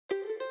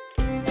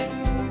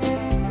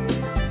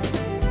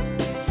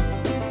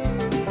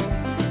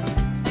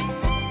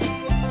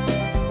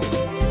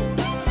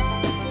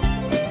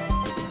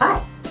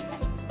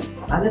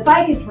I'm the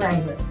Ficus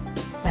Wrangler.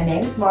 My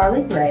name is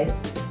Marley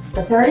Graves.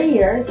 For 30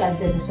 years, I've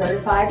been a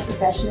certified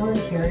professional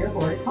interior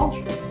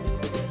horticulturist.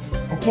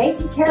 I've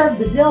taken care of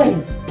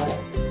bazillions of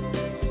plants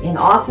in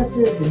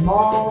offices, in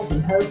malls,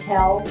 and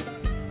hotels.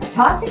 I've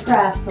taught the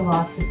craft to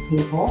lots of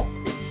people,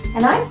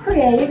 and I've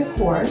created a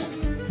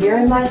course here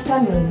in my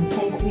sunroom in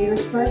St.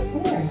 Petersburg,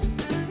 Florida,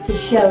 to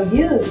show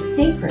you the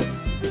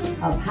secrets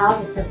of how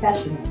the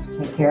professionals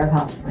take care of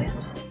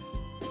houseplants.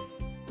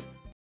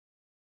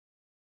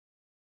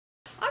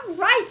 All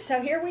right,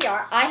 so here we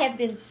are. I have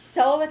been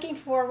so looking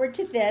forward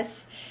to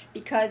this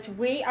because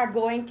we are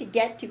going to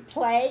get to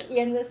play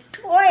in the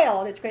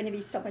soil. It's going to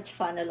be so much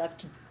fun. I love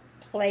to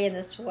play in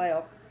the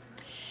soil.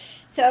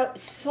 So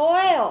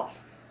soil,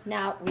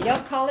 now we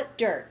don't call it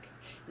dirt.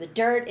 The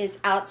dirt is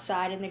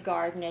outside in the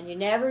garden, and you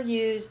never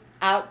use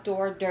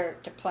outdoor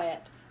dirt to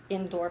plant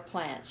indoor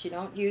plants. You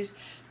don't use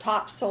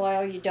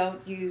topsoil, you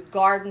don't use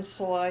garden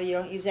soil, you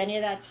don't use any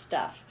of that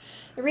stuff.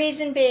 The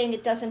reason being,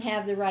 it doesn't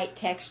have the right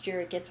texture,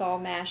 it gets all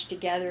mashed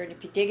together, and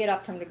if you dig it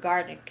up from the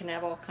garden, it can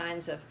have all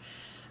kinds of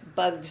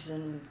bugs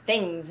and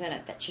things in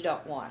it that you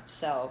don't want.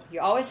 So you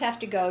always have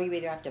to go, you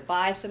either have to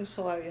buy some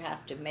soil, you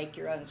have to make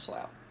your own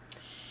soil.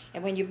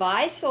 And when you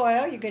buy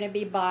soil, you're going to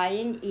be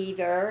buying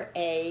either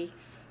a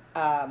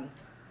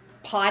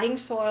potting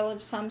soil of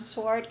some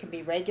sort. It can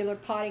be regular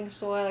potting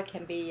soil, it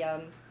can be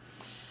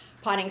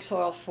potting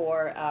soil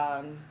for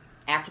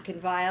African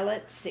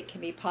violets, it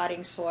can be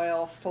potting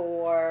soil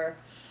for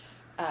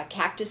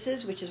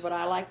cactuses, which is what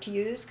I like to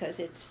use because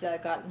it's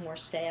got more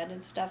sand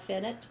and stuff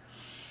in it.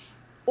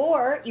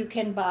 Or you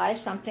can buy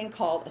something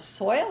called a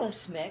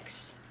soilless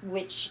mix,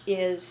 which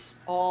is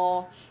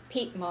all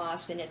peat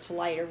moss and it's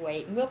lighter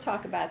weight, and we'll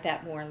talk about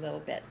that more in a little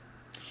bit.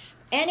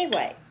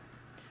 Anyway,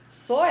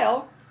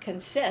 soil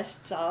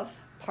consists of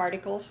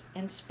particles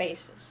and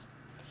spaces.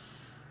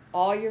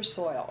 All your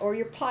soil, or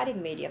your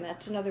potting medium,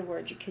 that's another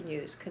word you can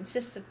use,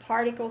 consists of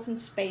particles and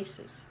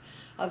spaces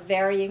of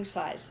varying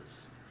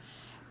sizes.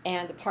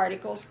 And the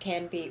particles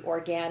can be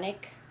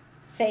organic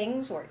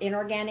things or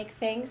inorganic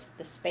things.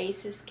 The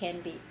spaces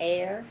can be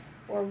air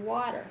or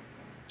water.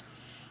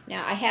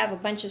 Now I have a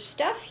bunch of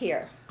stuff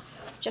here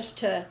just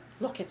to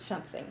look at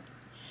something.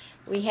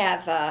 We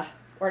have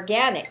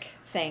organic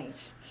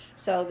things.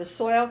 So the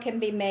soil can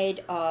be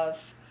made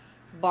of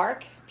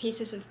bark,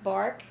 pieces of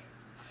bark,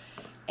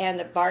 and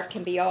the bark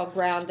can be all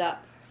ground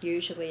up.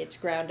 Usually it's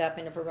ground up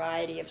in a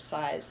variety of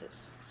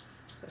sizes.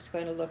 So it's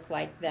going to look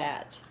like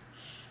that.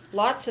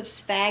 Lots of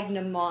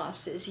sphagnum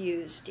moss is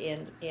used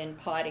in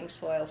potting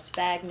soil,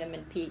 sphagnum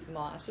and peat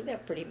moss, so they're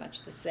pretty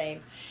much the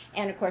same.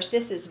 And of course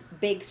this is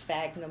big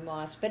sphagnum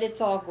moss, but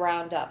it's all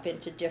ground up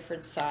into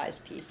different size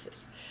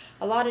pieces.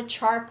 A lot of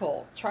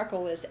charcoal.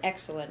 Charcoal is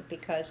excellent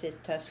because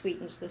it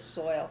sweetens the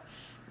soil,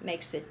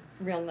 makes it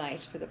real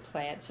nice for the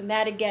plants. And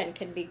that again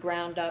can be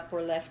ground up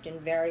or left in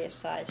various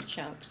size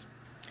chunks.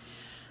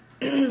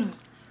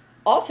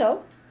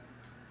 Also,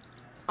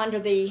 under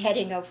the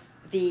heading of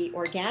the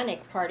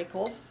organic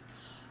particles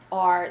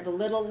are the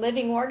little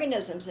living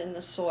organisms in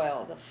the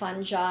soil, the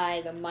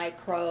fungi, the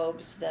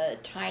microbes, the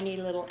tiny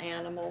little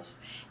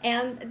animals,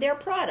 and their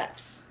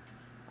products,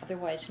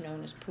 otherwise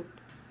known as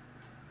poop.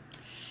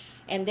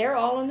 And they're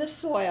all in the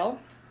soil,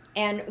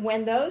 and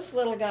when those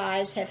little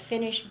guys have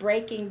finished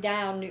breaking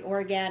down the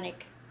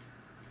organic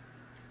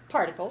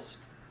particles,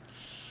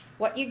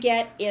 what you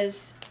get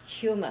is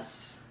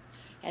humus.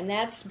 And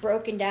that's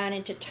broken down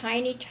into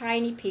tiny,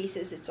 tiny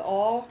pieces. It's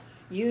all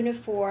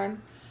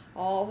uniform,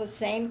 all the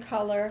same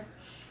color.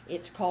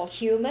 It's called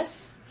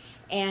humus,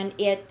 and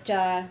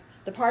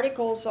the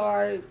particles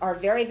are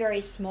very,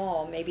 very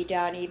small, maybe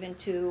down even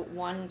to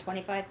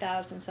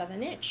 1/25,000th of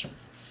an inch.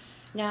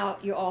 Now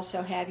you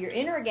also have your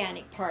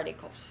inorganic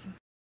particles.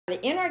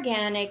 The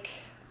inorganic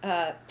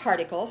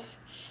particles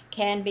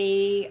can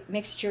be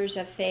mixtures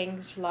of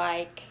things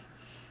like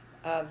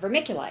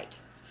vermiculite,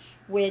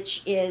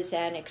 which is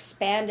an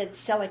expanded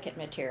silicate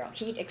material,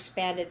 heat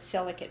expanded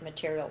silicate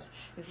materials,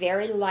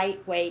 very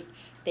lightweight.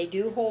 They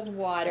do hold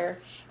water,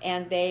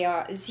 and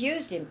it's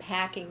used in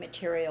packing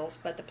materials,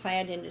 but the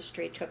plant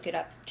industry took it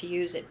up to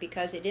use it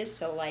because it is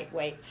so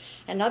lightweight.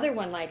 Another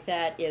one like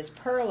that is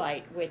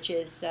perlite, which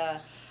is a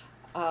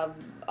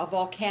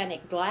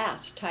volcanic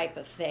glass type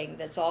of thing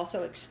that's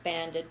also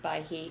expanded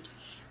by heat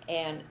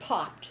and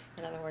popped.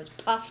 In other words,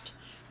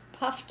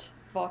 puffed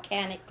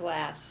volcanic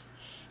glass.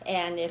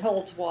 And it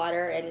holds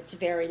water, and it's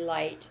very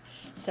light,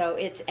 so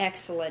it's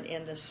excellent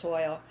in the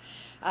soil.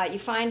 You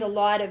find a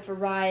lot of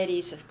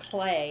varieties of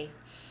clay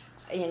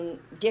in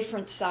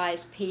different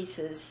size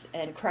pieces,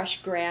 and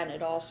crushed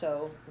granite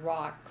also,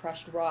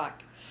 crushed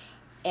rock.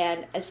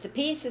 And as the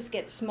pieces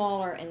get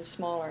smaller and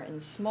smaller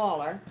and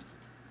smaller,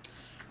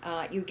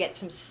 you get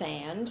some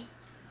sand,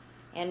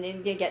 and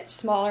then you get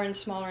smaller and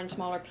smaller and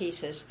smaller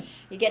pieces.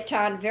 You get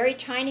down very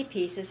tiny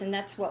pieces, and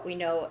that's what we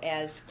know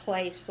as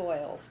clay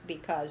soils,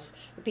 because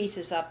the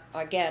pieces up,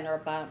 again, are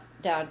about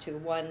down to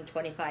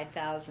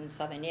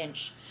 1/25,000th of an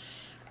inch.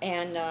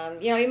 And,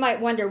 you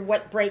might wonder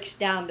what breaks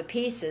down the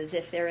pieces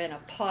if they're in a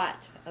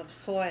pot of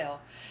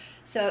soil.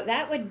 So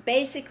that would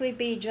basically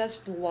be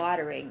just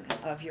watering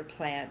of your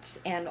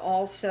plants, and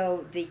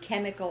also the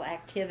chemical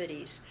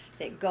activities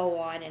that go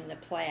on in the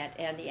plant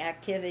and the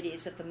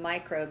activities of the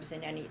microbes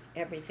and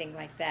everything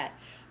like that.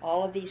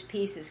 All of these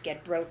pieces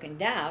get broken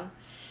down.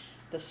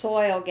 The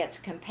soil gets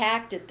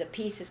compacted, the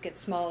pieces get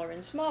smaller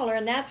and smaller,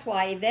 and that's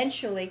why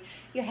eventually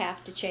you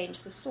have to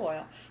change the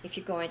soil if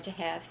you're going to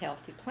have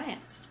healthy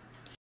plants.